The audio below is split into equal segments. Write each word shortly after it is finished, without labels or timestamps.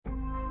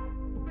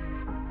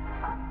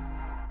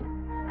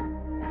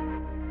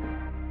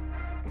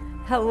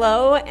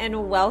Hello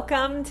and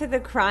welcome to the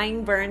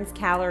Crying Burns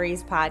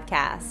Calories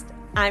podcast.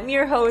 I'm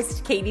your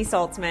host, Katie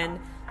Saltzman,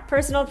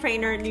 personal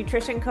trainer,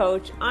 nutrition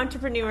coach,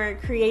 entrepreneur,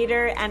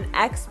 creator, and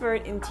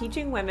expert in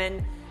teaching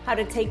women how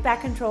to take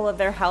back control of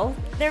their health,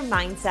 their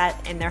mindset,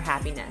 and their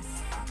happiness.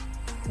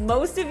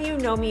 Most of you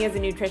know me as a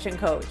nutrition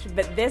coach,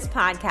 but this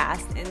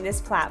podcast and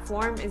this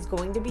platform is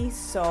going to be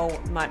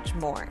so much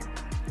more.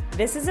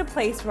 This is a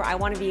place where I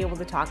want to be able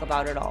to talk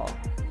about it all.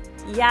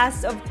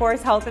 Yes, of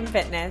course, health and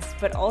fitness,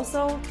 but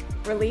also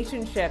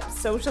relationships,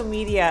 social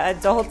media,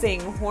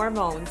 adulting,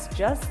 hormones,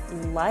 just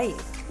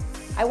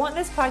life. I want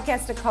this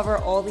podcast to cover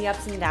all the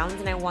ups and downs,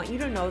 and I want you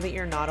to know that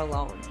you're not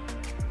alone.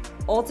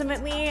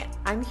 Ultimately,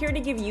 I'm here to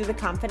give you the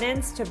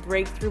confidence to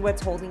break through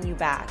what's holding you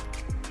back,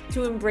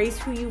 to embrace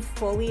who you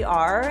fully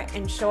are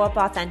and show up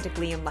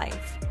authentically in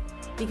life.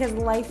 Because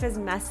life is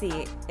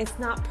messy, it's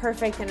not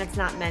perfect, and it's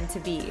not meant to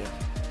be.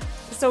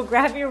 So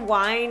grab your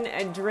wine,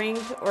 a drink,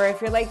 or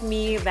if you're like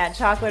me, that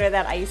chocolate or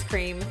that ice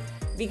cream,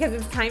 because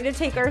it's time to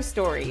take our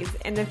stories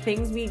and the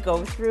things we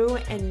go through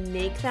and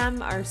make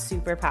them our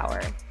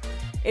superpower.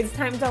 It's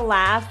time to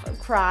laugh,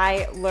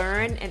 cry,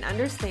 learn, and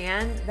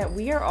understand that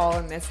we are all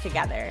in this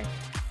together.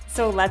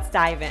 So let's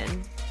dive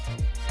in.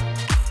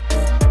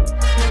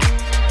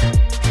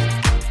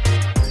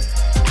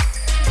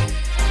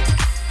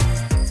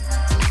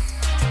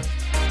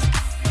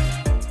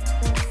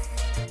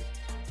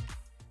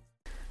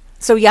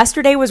 So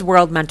yesterday was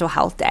World Mental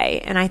Health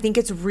Day, and I think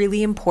it's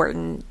really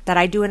important that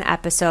I do an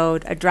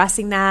episode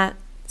addressing that,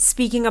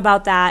 speaking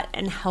about that,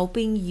 and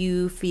helping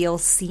you feel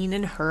seen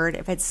and heard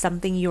if it's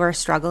something you are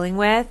struggling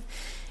with,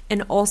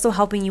 and also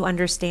helping you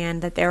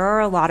understand that there are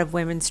a lot of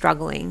women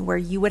struggling where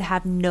you would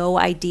have no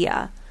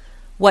idea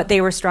what they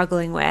were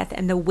struggling with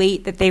and the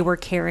weight that they were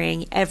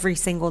carrying every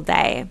single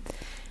day.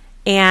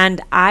 And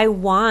I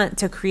want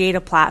to create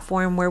a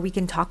platform where we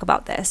can talk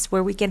about this,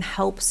 where we can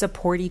help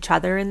support each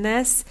other in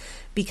this,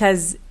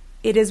 because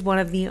it is one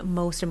of the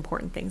most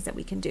important things that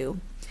we can do.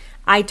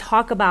 I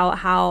talk about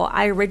how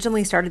I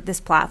originally started this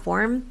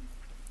platform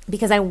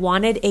because I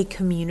wanted a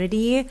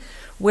community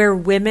where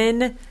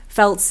women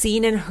felt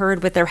seen and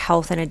heard with their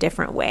health in a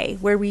different way,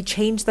 where we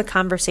changed the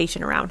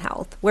conversation around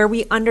health, where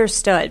we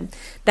understood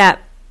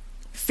that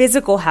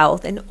physical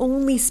health and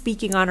only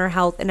speaking on our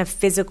health in a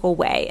physical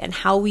way and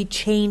how we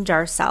change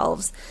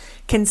ourselves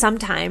can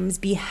sometimes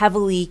be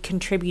heavily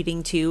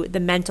contributing to the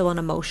mental and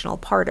emotional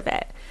part of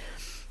it.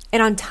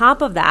 And on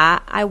top of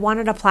that, I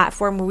wanted a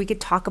platform where we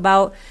could talk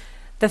about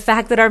the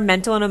fact that our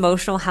mental and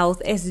emotional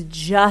health is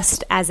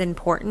just as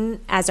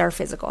important as our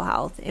physical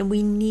health, and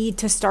we need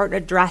to start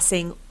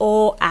addressing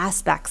all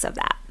aspects of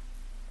that.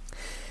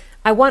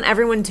 I want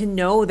everyone to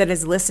know that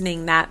is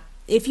listening that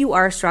if you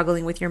are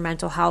struggling with your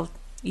mental health,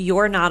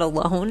 you're not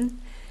alone.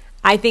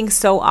 I think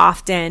so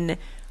often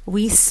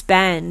we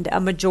spend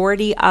a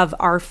majority of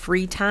our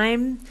free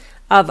time,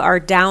 of our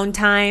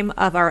downtime,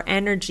 of our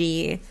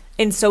energy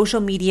in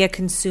social media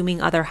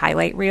consuming other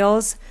highlight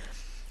reels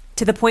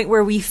to the point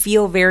where we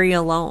feel very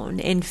alone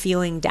and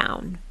feeling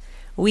down.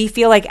 We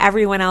feel like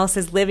everyone else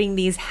is living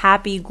these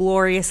happy,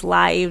 glorious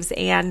lives,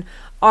 and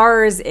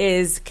ours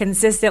is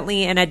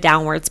consistently in a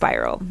downward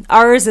spiral.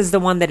 Ours is the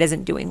one that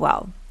isn't doing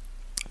well.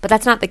 But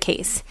that's not the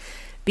case,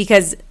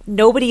 because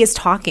nobody is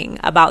talking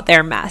about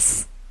their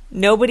mess.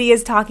 Nobody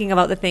is talking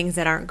about the things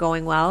that aren't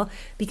going well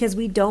because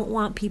we don't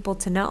want people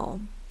to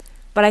know.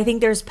 But I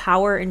think there's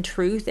power in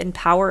truth and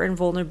power in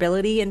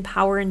vulnerability and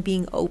power in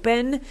being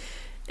open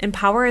and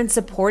power in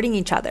supporting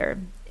each other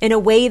in a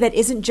way that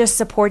isn't just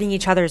supporting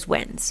each other's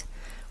wins,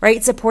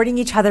 right? Supporting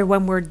each other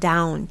when we're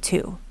down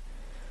too.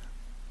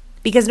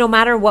 Because no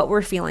matter what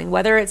we're feeling,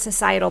 whether it's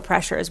societal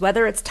pressures,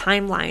 whether it's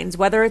timelines,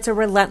 whether it's a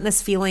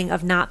relentless feeling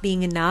of not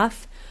being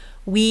enough,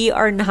 we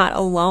are not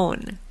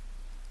alone.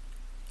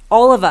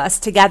 All of us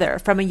together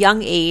from a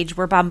young age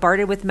were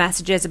bombarded with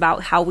messages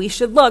about how we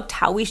should look,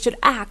 how we should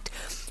act,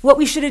 what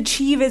we should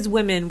achieve as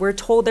women. We're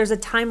told there's a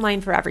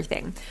timeline for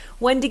everything.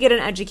 When to get an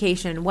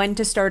education, when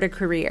to start a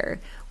career,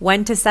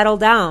 when to settle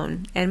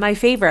down, and my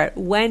favorite,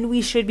 when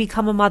we should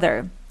become a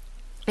mother.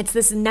 It's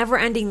this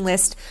never-ending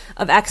list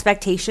of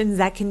expectations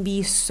that can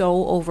be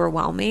so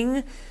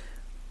overwhelming.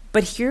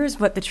 But here's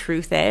what the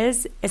truth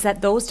is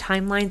that those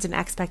timelines and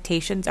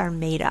expectations are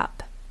made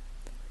up.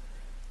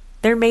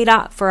 They're made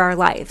up for our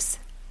lives.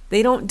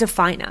 They don't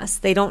define us.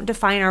 They don't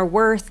define our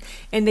worth,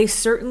 and they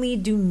certainly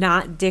do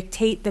not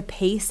dictate the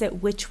pace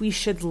at which we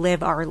should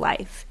live our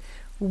life.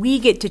 We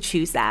get to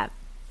choose that.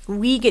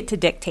 We get to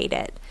dictate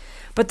it.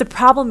 But the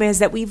problem is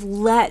that we've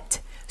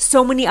let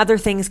so many other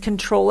things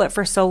control it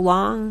for so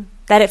long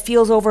that it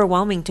feels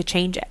overwhelming to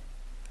change it.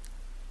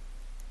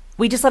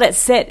 We just let it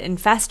sit and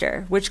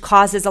fester, which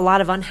causes a lot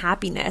of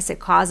unhappiness. It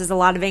causes a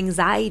lot of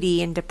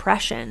anxiety and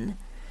depression,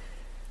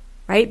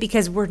 right?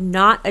 Because we're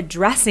not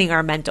addressing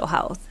our mental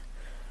health.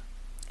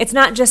 It's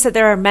not just that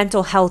there are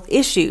mental health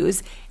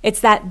issues,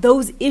 it's that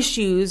those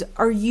issues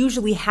are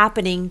usually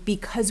happening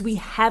because we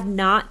have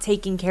not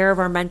taken care of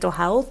our mental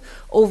health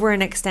over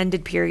an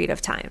extended period of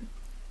time.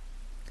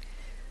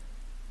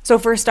 So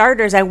for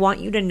starters, I want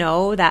you to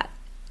know that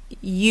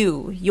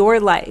you, your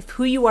life,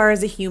 who you are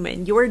as a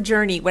human, your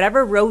journey,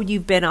 whatever road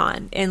you've been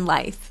on in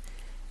life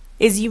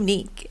is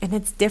unique and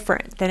it's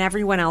different than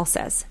everyone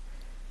else's.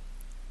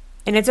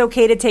 And it's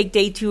okay to take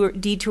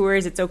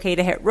detours. It's okay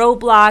to hit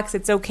roadblocks.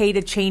 It's okay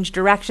to change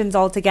directions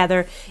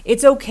altogether.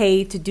 It's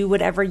okay to do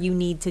whatever you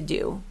need to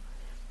do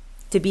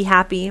to be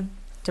happy,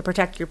 to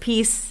protect your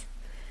peace,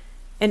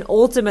 and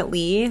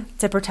ultimately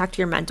to protect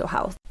your mental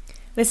health.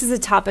 This is a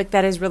topic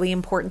that is really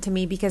important to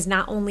me because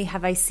not only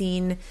have I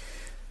seen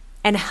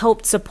and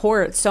helped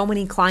support so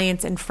many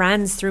clients and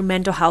friends through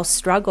mental health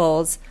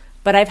struggles,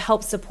 but I've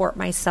helped support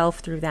myself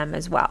through them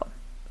as well.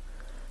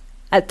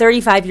 At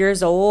 35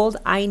 years old,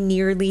 I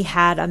nearly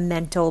had a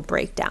mental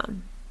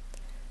breakdown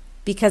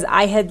because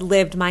I had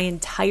lived my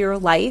entire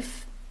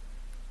life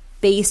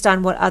based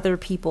on what other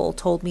people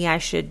told me I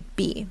should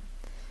be,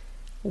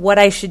 what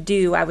I should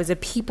do. I was a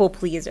people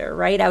pleaser,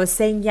 right? I was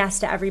saying yes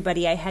to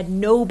everybody. I had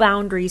no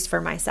boundaries for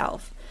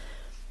myself.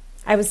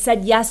 I was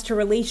said yes to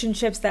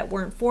relationships that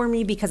weren't for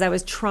me because I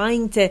was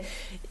trying to,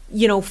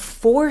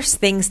 force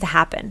things to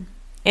happen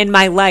in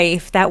my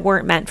life that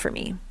weren't meant for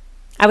me.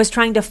 I was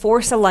trying to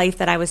force a life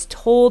that I was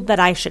told that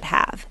I should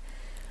have.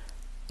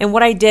 And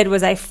what I did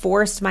was I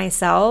forced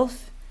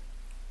myself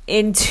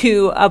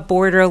into a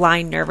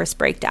borderline nervous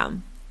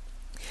breakdown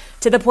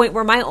to the point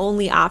where my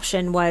only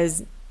option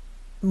was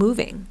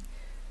moving.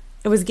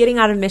 It was getting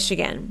out of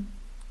Michigan.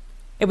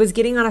 It was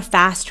getting on a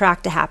fast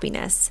track to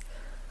happiness.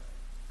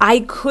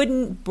 I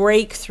couldn't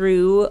break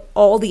through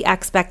all the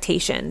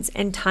expectations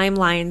and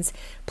timelines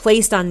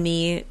placed on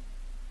me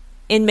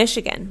in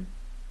Michigan.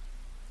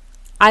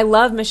 I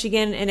love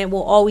Michigan and it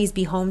will always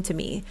be home to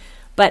me.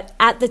 But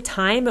at the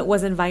time, it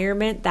was an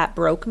environment that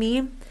broke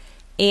me.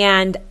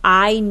 And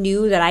I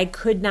knew that I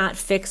could not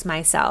fix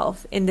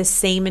myself in the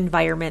same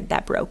environment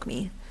that broke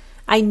me.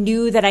 I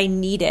knew that I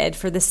needed,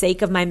 for the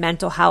sake of my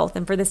mental health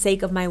and for the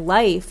sake of my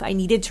life, I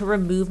needed to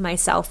remove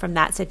myself from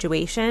that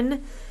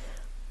situation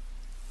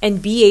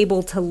and be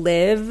able to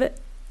live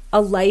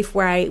a life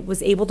where I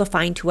was able to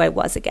find who I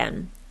was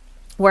again,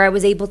 where I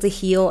was able to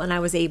heal and I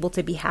was able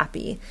to be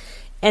happy.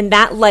 And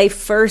that life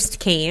first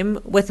came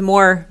with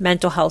more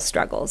mental health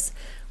struggles,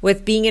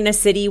 with being in a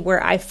city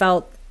where I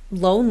felt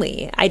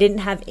lonely. I didn't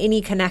have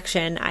any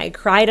connection. I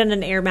cried on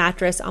an air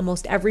mattress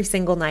almost every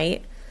single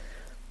night.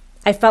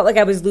 I felt like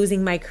I was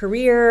losing my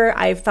career.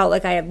 I felt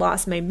like I had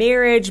lost my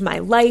marriage, my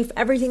life,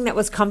 everything that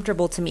was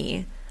comfortable to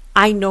me,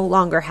 I no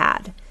longer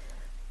had.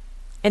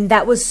 And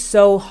that was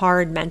so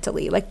hard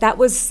mentally. Like that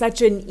was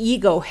such an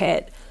ego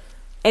hit.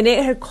 And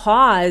it had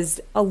caused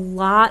a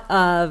lot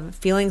of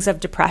feelings of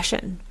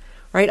depression,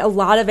 right? A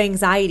lot of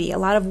anxiety, a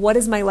lot of what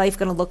is my life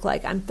going to look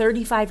like? I'm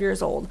 35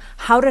 years old.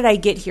 How did I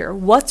get here?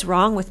 What's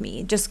wrong with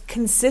me? Just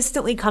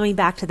consistently coming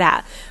back to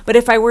that. But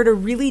if I were to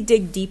really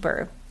dig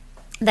deeper,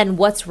 then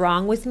what's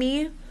wrong with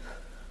me?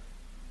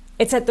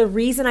 It's that the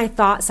reason I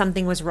thought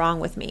something was wrong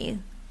with me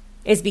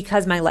is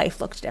because my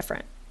life looked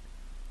different.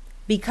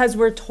 Because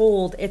we're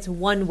told it's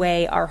one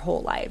way our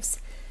whole lives.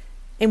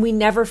 And we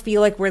never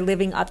feel like we're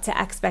living up to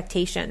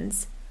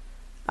expectations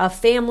of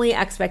family,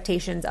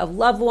 expectations of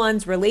loved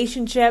ones,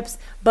 relationships,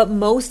 but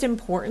most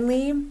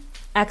importantly,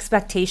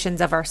 expectations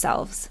of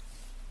ourselves.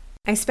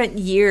 I spent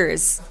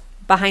years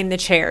behind the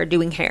chair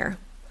doing hair.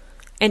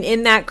 And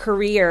in that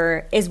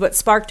career is what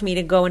sparked me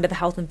to go into the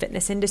health and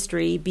fitness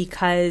industry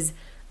because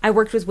I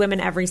worked with women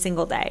every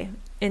single day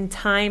and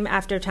time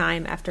after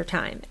time after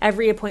time.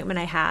 Every appointment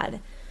I had,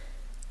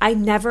 I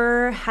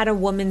never had a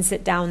woman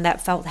sit down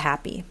that felt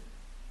happy,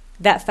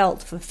 that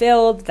felt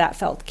fulfilled, that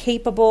felt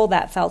capable,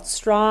 that felt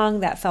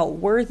strong, that felt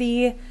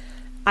worthy.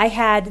 I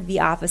had the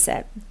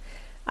opposite.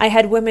 I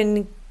had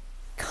women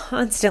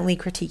constantly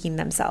critiquing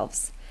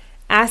themselves,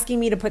 asking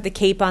me to put the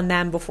cape on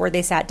them before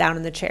they sat down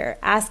in the chair,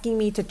 asking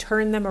me to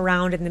turn them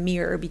around in the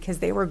mirror because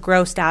they were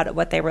grossed out at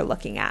what they were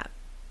looking at.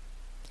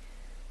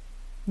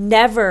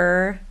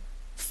 Never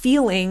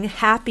feeling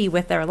happy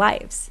with their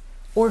lives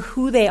or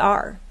who they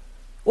are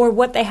or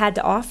what they had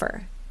to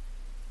offer,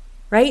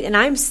 right? And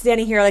I'm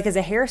standing here like as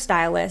a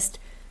hairstylist,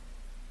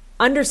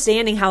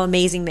 understanding how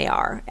amazing they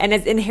are. And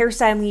as in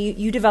hairstyling,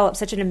 you develop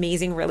such an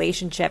amazing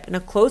relationship and a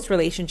close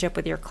relationship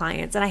with your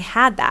clients. And I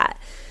had that.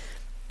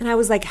 And I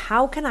was like,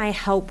 how can I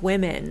help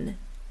women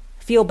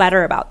feel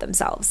better about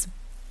themselves?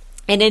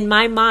 And in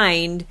my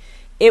mind,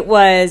 it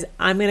was,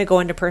 I'm going to go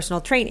into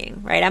personal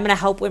training, right? I'm going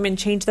to help women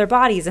change their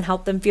bodies and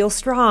help them feel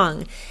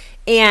strong.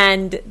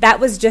 And that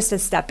was just a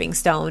stepping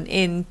stone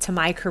into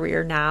my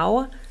career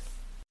now.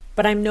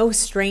 But I'm no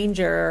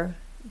stranger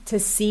to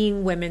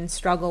seeing women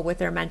struggle with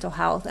their mental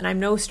health. And I'm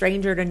no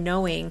stranger to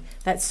knowing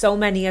that so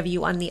many of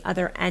you on the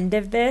other end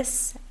of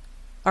this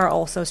are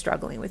also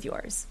struggling with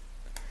yours.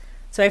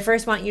 So I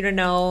first want you to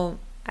know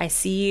I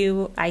see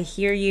you, I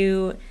hear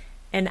you,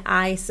 and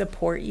I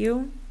support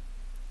you.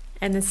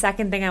 And the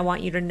second thing I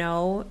want you to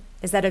know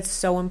is that it's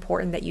so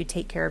important that you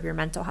take care of your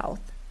mental health.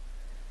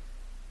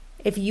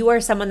 If you are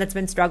someone that's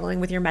been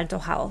struggling with your mental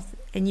health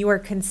and you are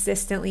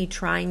consistently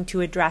trying to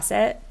address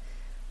it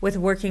with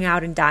working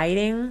out and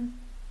dieting,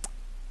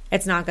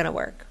 it's not going to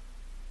work.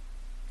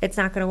 It's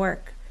not going to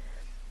work.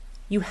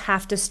 you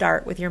have to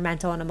start with your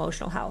mental and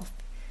emotional health.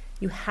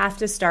 You have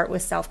to start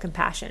with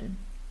self-compassion.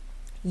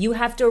 You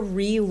have to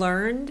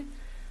relearn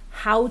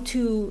how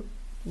to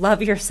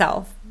love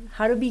yourself,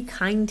 how to be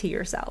kind to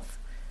yourself,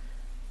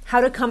 how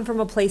to come from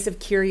a place of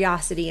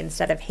curiosity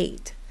instead of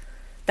hate.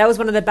 That was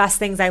one of the best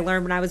things I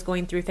learned when I was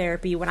going through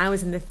therapy, when I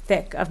was in the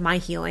thick of my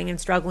healing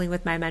and struggling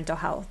with my mental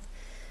health,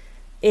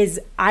 is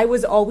I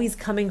was always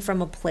coming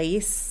from a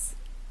place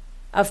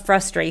of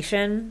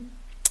frustration,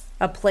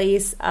 a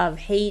place of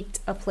hate,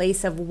 a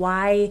place of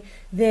why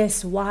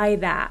this, why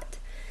that.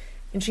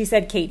 And she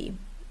said, Katie,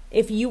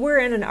 if you were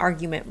in an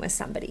argument with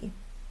somebody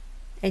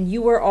and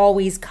you were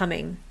always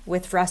coming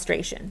with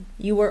frustration,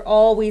 you were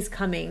always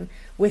coming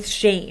with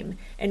shame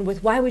and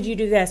with why would you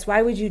do this,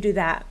 why would you do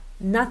that,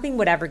 nothing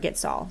would ever get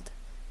solved.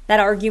 That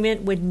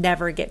argument would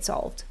never get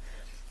solved.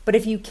 But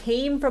if you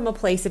came from a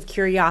place of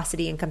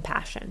curiosity and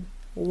compassion,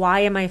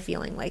 why am I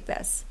feeling like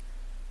this?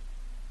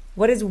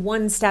 What is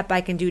one step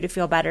I can do to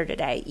feel better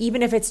today,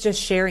 even if it's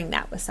just sharing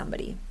that with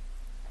somebody?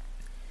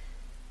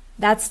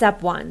 That's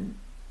step one,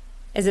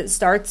 is it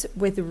starts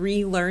with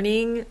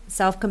relearning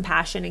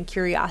self-compassion and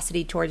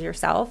curiosity towards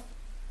yourself.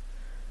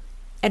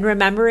 And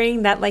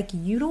remembering that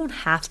you don't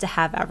have to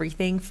have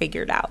everything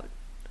figured out.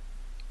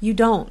 You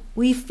don't.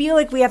 We feel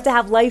like we have to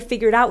have life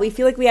figured out. We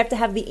feel like we have to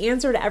have the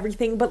answer to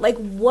everything. But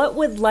what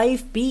would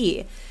life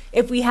be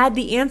if we had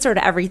the answer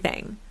to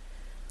everything?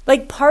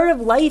 Part of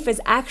life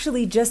is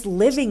actually just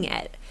living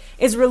it,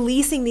 is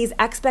releasing these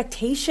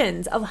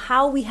expectations of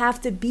how we have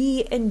to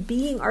be and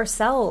being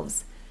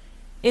ourselves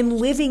and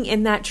living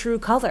in that true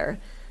color.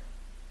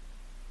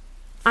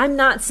 I'm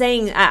not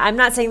saying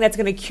that's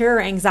going to cure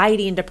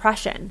anxiety and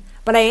depression,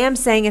 but I am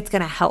saying it's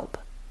going to help.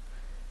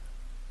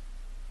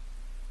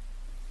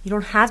 You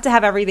don't have to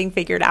have everything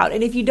figured out.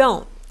 And if you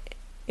don't,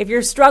 if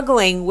you're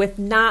struggling with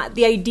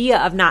the idea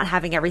of not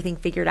having everything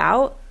figured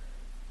out,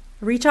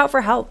 reach out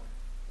for help.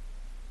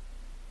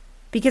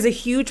 Because a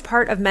huge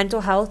part of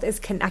mental health is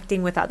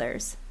connecting with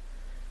others.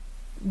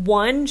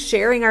 One,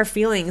 sharing our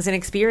feelings and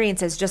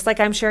experiences, just like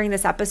I'm sharing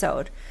this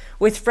episode,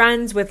 with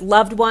friends, with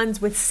loved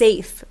ones, with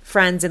safe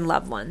friends and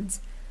loved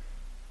ones.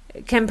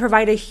 It can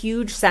provide a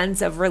huge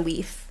sense of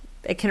relief.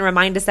 It can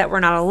remind us that we're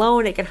not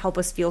alone. It can help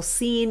us feel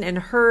seen and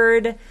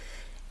heard.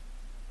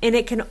 And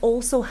it can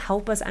also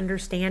help us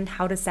understand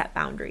how to set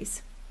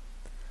boundaries,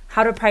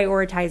 how to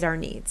prioritize our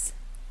needs.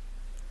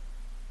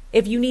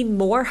 If you need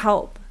more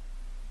help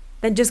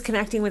than just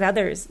connecting with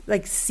others,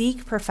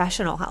 seek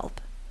professional help.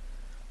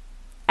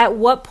 At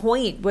what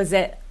point was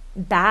it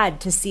bad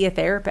to see a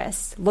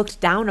therapist, looked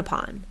down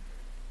upon?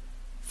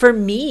 For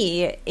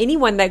me,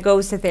 anyone that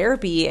goes to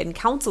therapy and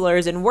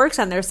counselors and works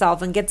on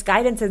themselves and gets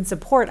guidance and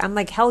support, I'm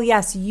like, hell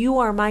yes, you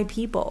are my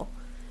people.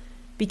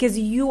 Because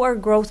you are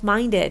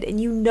growth-minded and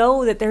you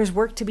know that there's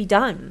work to be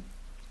done.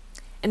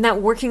 And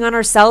that working on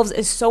ourselves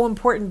is so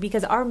important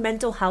because our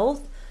mental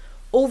health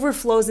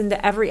overflows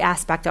into every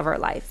aspect of our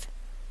life.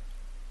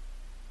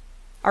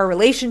 Our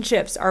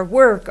relationships, our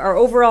work, our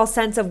overall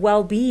sense of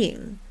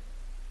well-being,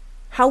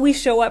 how we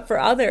show up for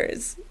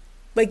others.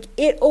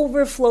 It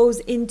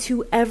overflows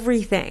into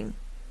everything.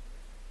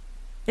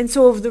 And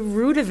so if the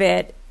root of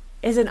it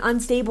is an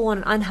unstable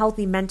and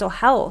unhealthy mental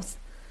health,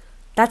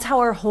 that's how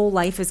our whole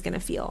life is going to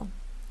feel.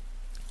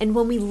 And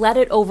when we let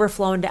it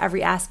overflow into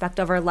every aspect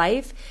of our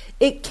life,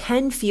 it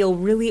can feel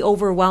really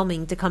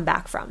overwhelming to come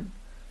back from.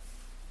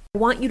 I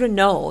want you to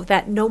know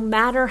that no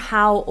matter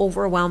how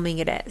overwhelming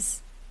it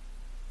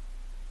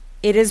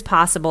is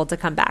possible to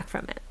come back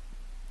from it.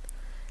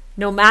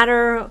 No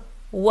matter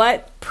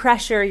what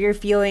pressure you're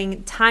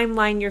feeling,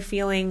 timeline you're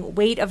feeling,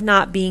 weight of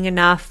not being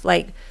enough,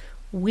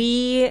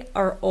 we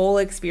are all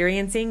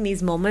experiencing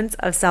these moments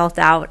of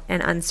self-doubt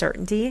and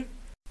uncertainty.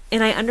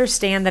 And I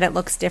understand that it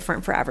looks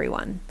different for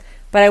everyone.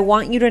 But I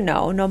want you to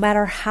know, no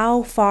matter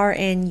how far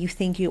in you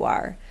think you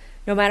are,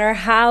 no matter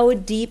how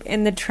deep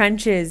in the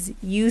trenches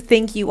you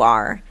think you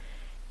are,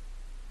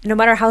 no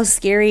matter how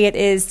scary it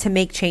is to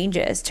make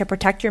changes, to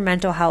protect your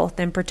mental health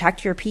and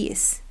protect your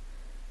peace,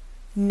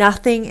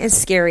 nothing is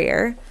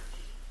scarier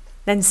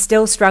than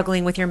still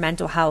struggling with your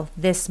mental health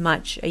this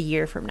much a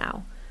year from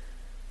now.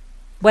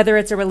 Whether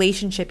it's a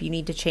relationship you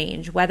need to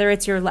change, whether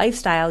it's your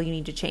lifestyle you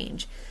need to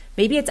change,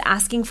 maybe it's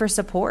asking for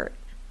support.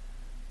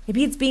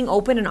 Maybe it's being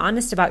open and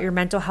honest about your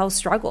mental health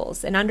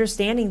struggles and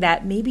understanding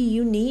that maybe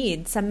you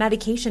need some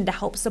medication to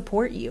help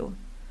support you.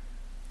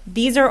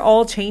 These are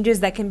all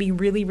changes that can be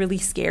really, really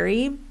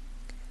scary,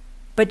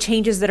 but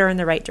changes that are in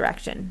the right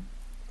direction.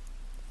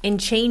 And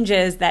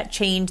changes that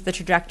change the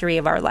trajectory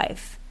of our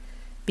life.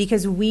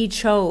 Because we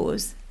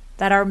chose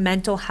that our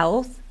mental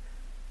health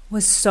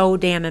was so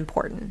damn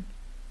important,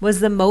 was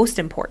the most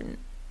important.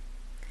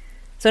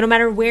 So no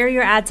matter where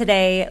you're at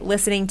today,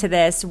 listening to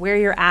this, where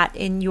you're at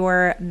in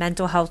your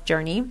mental health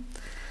journey,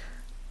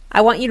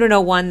 I want you to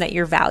know, one, that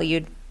you're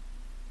valued.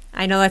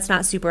 I know that's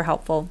not super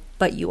helpful,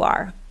 but you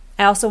are.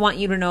 I also want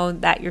you to know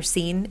that you're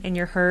seen and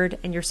you're heard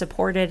and you're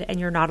supported and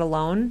you're not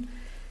alone.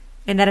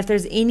 And that if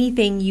there's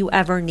anything you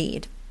ever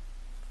need,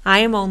 I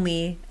am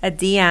only a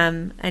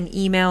DM, an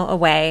email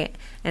away,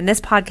 and this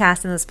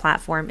podcast and this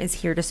platform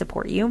is here to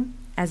support you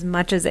as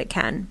much as it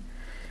can.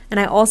 And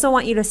I also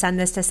want you to send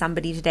this to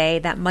somebody today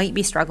that might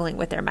be struggling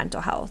with their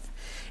mental health.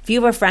 If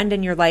you have a friend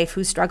in your life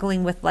who's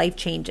struggling with life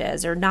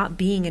changes or not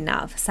being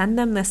enough, send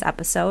them this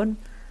episode.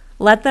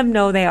 Let them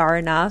know they are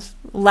enough.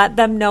 Let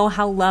them know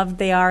how loved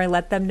they are.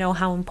 Let them know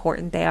how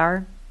important they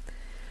are.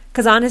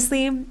 Because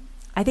honestly,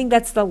 I think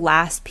that's the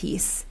last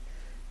piece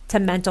to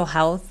mental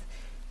health,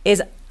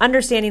 is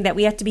understanding that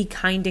we have to be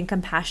kind and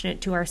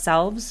compassionate to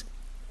ourselves,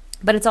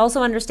 but it's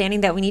also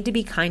understanding that we need to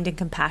be kind and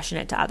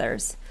compassionate to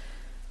others,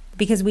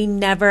 because we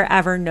never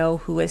ever know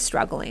who is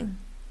struggling.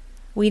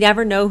 We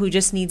never know who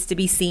just needs to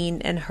be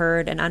seen and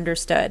heard and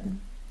understood.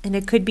 And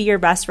it could be your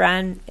best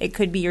friend, it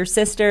could be your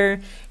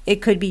sister,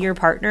 it could be your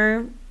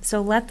partner.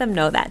 So let them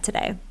know that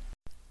today.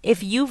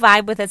 If you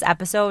vibe with this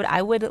episode,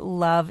 I would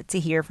love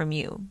to hear from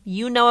you.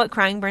 You know, at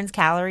Crying Burns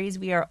Calories,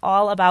 we are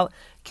all about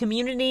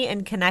community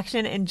and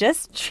connection and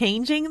just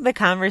changing the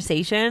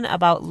conversation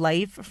about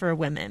life for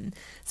women.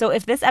 So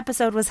if this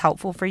episode was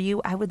helpful for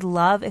you, I would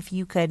love if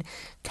you could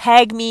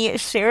tag me,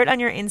 share it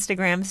on your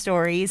Instagram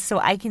stories so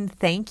I can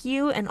thank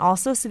you, and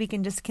also so we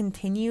can just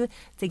continue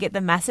to get the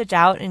message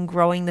out and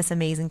growing this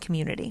amazing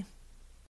community.